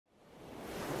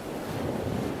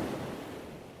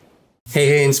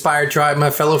Hey, Inspired Tribe, my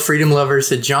fellow freedom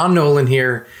lovers, John Nolan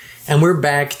here, and we're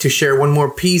back to share one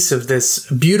more piece of this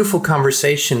beautiful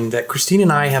conversation that Kristin and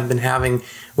I have been having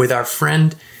with our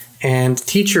friend and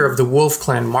teacher of the Wolf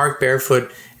Clan, Mark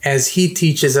Barfoot, as he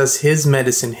teaches us his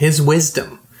medicine, his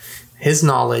wisdom, his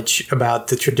knowledge about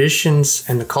the traditions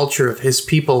and the culture of his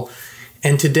people.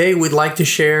 And today we'd like to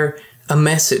share a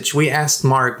message. We asked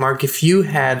Mark, if you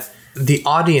had the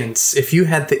audience, if you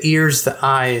had the ears, the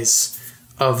eyes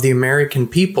of the American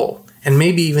people, and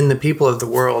maybe even the people of the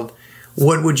world,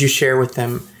 what would you share with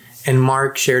them? And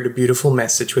Mark shared a beautiful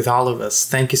message with all of us.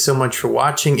 Thank you so much for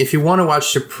watching. If you want to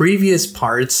watch the previous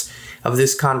parts of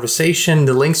this conversation,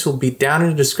 the links will be down in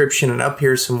the description and up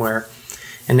here somewhere.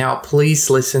 And now please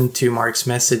listen to Mark's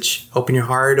message. Open your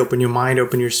heart, open your mind,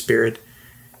 open your spirit,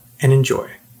 and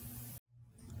enjoy.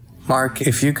 Mark,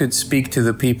 if you could speak to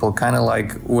the people, kind of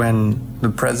like when the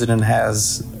president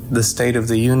has the State of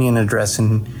the Union address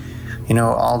and, you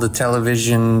know, all the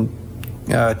television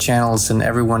channels and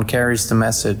everyone carries the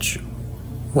message,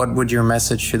 what would your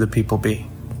message to the people be?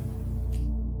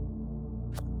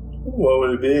 What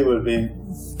would it be? It would be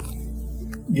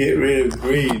get rid of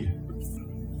greed.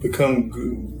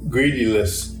 Become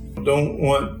greediless. Don't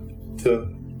want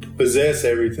to possess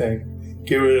everything.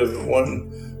 Get rid of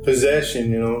one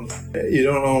possession, you know. You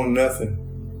don't own nothing.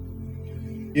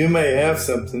 You may have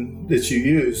something that you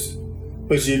use,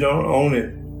 but you don't own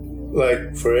it,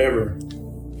 like, forever.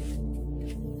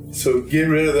 So get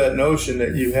rid of that notion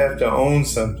that you have to own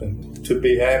something to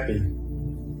be happy.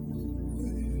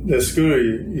 The scooter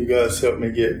you guys helped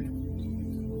me get,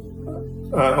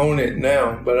 I own it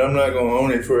now, but I'm not going to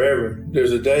own it forever.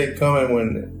 There's a day coming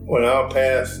when I'll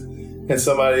pass and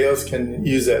somebody else can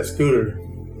use that scooter.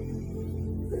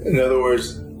 In other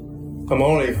words, I'm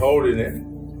only holding it.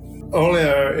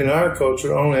 In our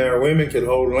culture, only our women can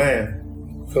hold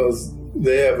land because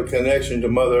they have a connection to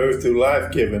Mother Earth through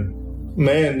life-giving.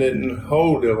 Man didn't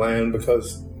hold the land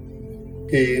because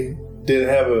he didn't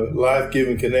have a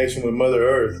life-giving connection with Mother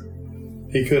Earth.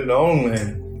 He couldn't own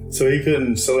land, so he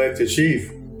couldn't select a chief.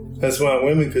 That's why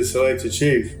women could select a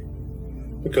chief,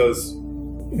 because,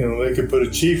 you know, they could put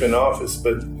a chief in office,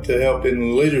 but to help in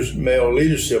the male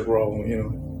leadership role, you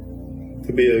know,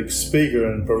 to be a speaker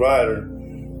and provider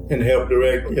and help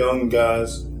direct young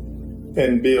guys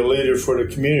and be a leader for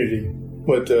the community.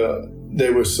 But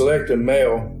they would select a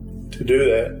male to do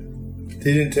that.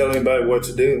 He didn't tell anybody what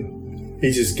to do.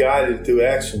 He just guided through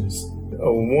actions.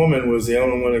 A woman was the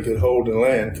only one that could hold the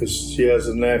land because she has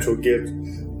a natural gift.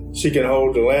 She can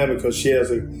hold the land because she has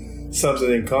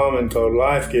something in common called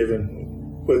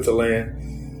life-giving with the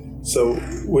land. So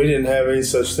we didn't have any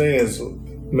such thing as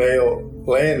male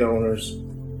landowners.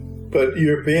 But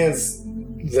Europeans,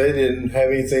 they didn't have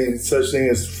anything such thing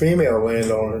as female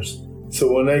landowners.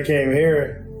 So when they came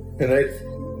here, and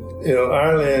you know,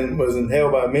 our land wasn't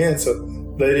held by men, so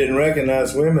they didn't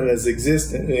recognize women as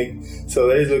existent. So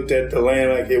they looked at the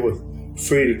land like it was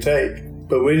free to take.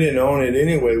 But we didn't own it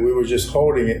anyway. We were just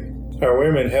holding it. Our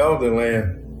women held the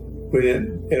land. We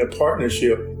didn't, in a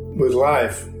partnership with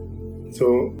life.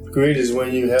 So greed is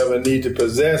when you have a need to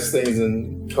possess things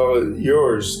and call it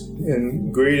yours.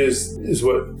 And greed is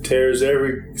what tears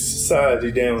every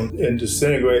society down and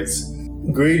disintegrates.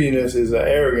 Greediness is an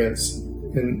arrogance.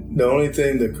 And the only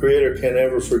thing the Creator can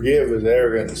ever forgive is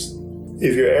arrogance.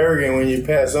 If you're arrogant when you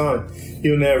pass on,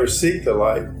 you'll never seek the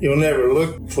light. You'll never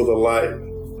look for the light.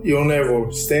 You'll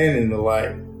never stand in the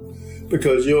light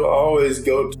because you'll always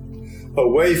go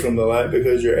away from the light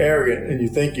because you're arrogant and you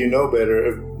think you know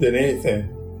better than anything.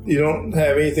 You don't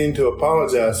have anything to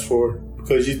apologize for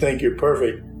because you think you're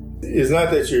perfect. It's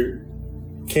not that you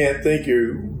can't think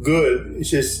you're good. It's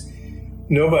just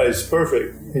nobody's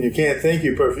perfect and you can't think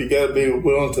you're perfect. You got to be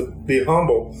willing to be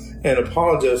humble and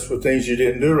apologize for things you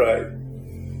didn't do right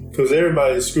because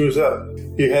everybody screws up.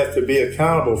 You have to be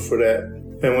accountable for that.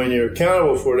 And when you're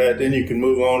accountable for that, then you can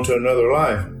move on to another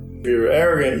life. If you're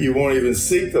arrogant, you won't even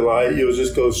seek the light. You'll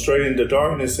just go straight into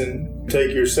darkness and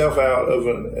take yourself out of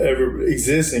ever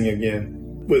existing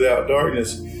again. Without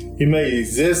darkness, you may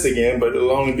exist again, but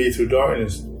it'll only be through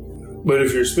darkness. But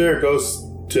if your spirit goes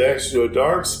to actually a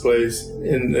dark place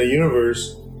in the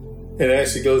universe and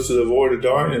actually goes to the void of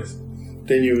darkness,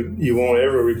 then you won't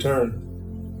ever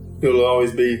return. You'll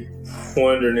always be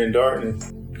wandering in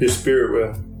darkness. Your spirit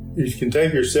will. You can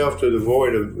take yourself to the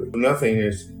void of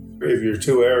nothingness if you're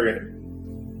too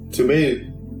arrogant. To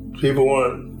me, people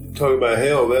want to talk about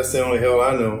hell. That's the only hell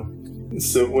I know.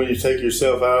 So when you take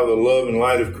yourself out of the love and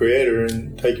light of Creator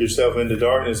and take yourself into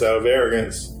darkness out of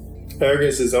arrogance,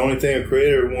 arrogance is the only thing a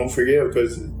Creator won't forgive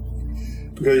because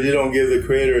you don't give the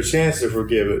Creator a chance to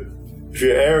forgive it. If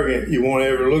you're arrogant, you won't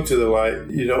ever look to the light.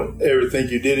 You don't ever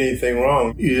think you did anything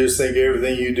wrong. You just think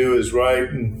everything you do is right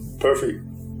and perfect.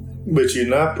 But you're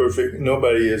not perfect.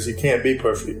 Nobody is. You can't be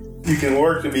perfect. You can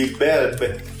work to be better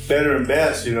and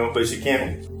best, but you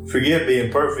can't forget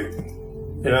being perfect.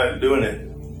 You're not doing it.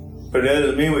 But that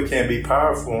doesn't mean we can't be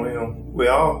powerful. We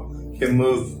all can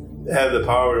have the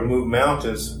power to move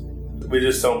mountains. We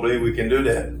just don't believe we can do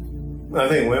that. I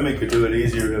think women could do it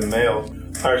easier than males.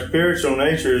 Our spiritual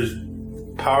nature is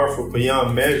powerful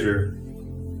beyond measure.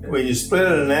 When you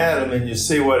split an atom and you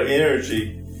see what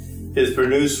energy is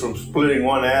produced from splitting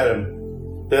one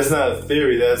atom, that's not a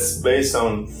theory, that's based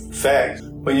on fact.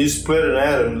 When you split an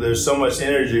atom, there's so much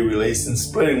energy released in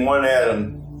splitting one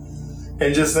atom.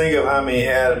 And just think of how many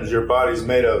atoms your body's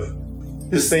made of.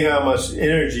 Just think how much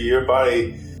energy your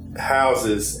body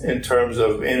houses in terms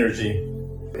of energy.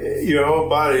 Your whole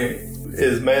body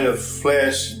is made of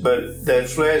flesh, but that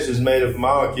flesh is made of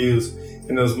molecules,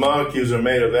 and those molecules are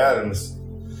made of atoms.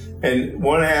 And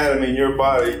one atom in your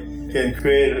body can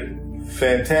create a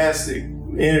fantastic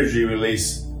energy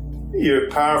release.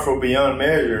 You're powerful beyond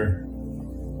measure.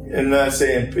 I'm not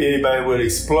saying anybody would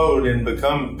explode and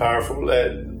become powerful,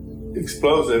 that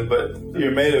explosive, but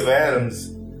you're made of atoms,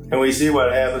 and we see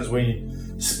what happens when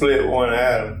you split one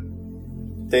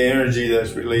atom, the energy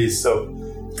that's released. So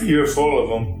you're full of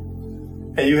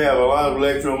them, and you have a lot of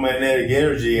electromagnetic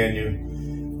energy in you,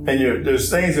 and there's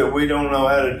things that we don't know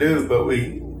how to do,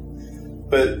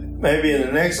 but maybe in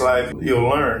the next life you'll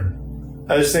learn.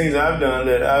 There's things I've done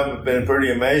that I've been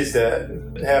pretty amazed at.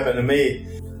 It happened to me.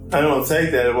 I don't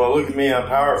take that, well, look at me, I'm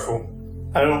powerful.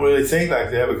 I don't really think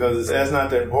like that, because that's not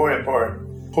the important part.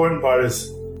 The important part is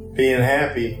being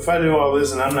happy. If I do all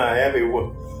this and I'm not happy,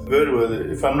 well, good with it.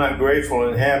 If I'm not grateful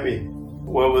and happy,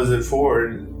 what was it for?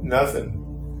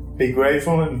 Nothing. Be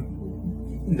grateful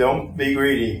and don't be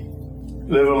greedy.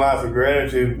 Live a life of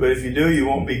gratitude, but if you do, you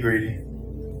won't be greedy.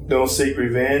 Don't seek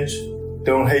revenge.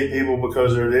 Don't hate people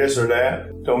because they're this or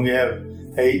that. Don't have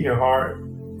hate in your heart.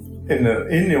 In the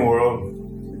Indian world,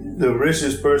 the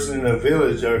richest person in the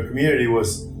village or community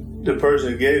was the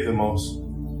person who gave the most.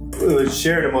 Who would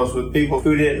share the most with people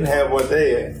who didn't have what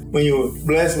they had. When you were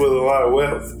blessed with a lot of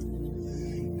wealth,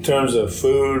 in terms of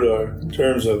food or in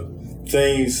terms of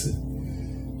things,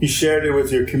 you shared it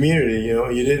with your community,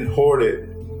 you didn't hoard it.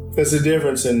 That's the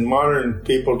difference in modern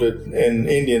people and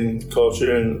Indian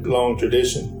culture and long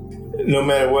tradition. No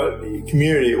matter what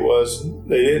community it was,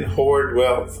 they didn't hoard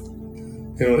wealth.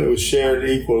 It was shared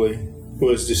equally. It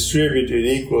was distributed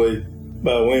equally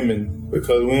by women,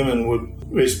 because women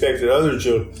respected other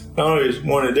children. Not only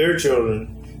wanted their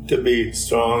children to be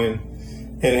strong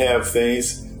and have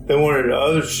things, they wanted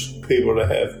other people to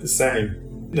have the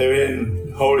same. They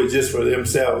didn't hold it just for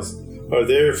themselves or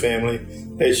their family.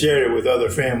 They shared it with other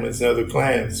families and other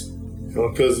clans.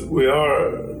 Because we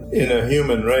are in a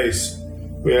human race.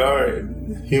 We are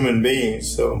human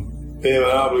beings, so we have an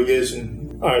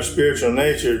obligation, our spiritual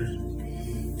nature,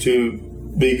 to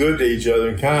be good to each other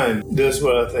and kind. That's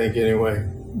what I think anyway.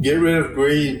 Get rid of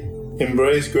greed,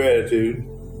 embrace gratitude,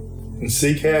 and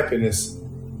seek happiness.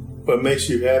 What makes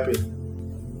you happy?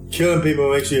 Killing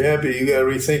people makes you happy, you gotta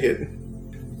rethink it.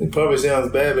 It probably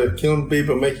sounds bad, but killing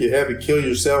people make you happy. Kill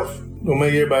yourself. Don't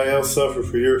make everybody else suffer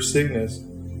for your sickness.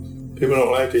 People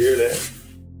don't like to hear that.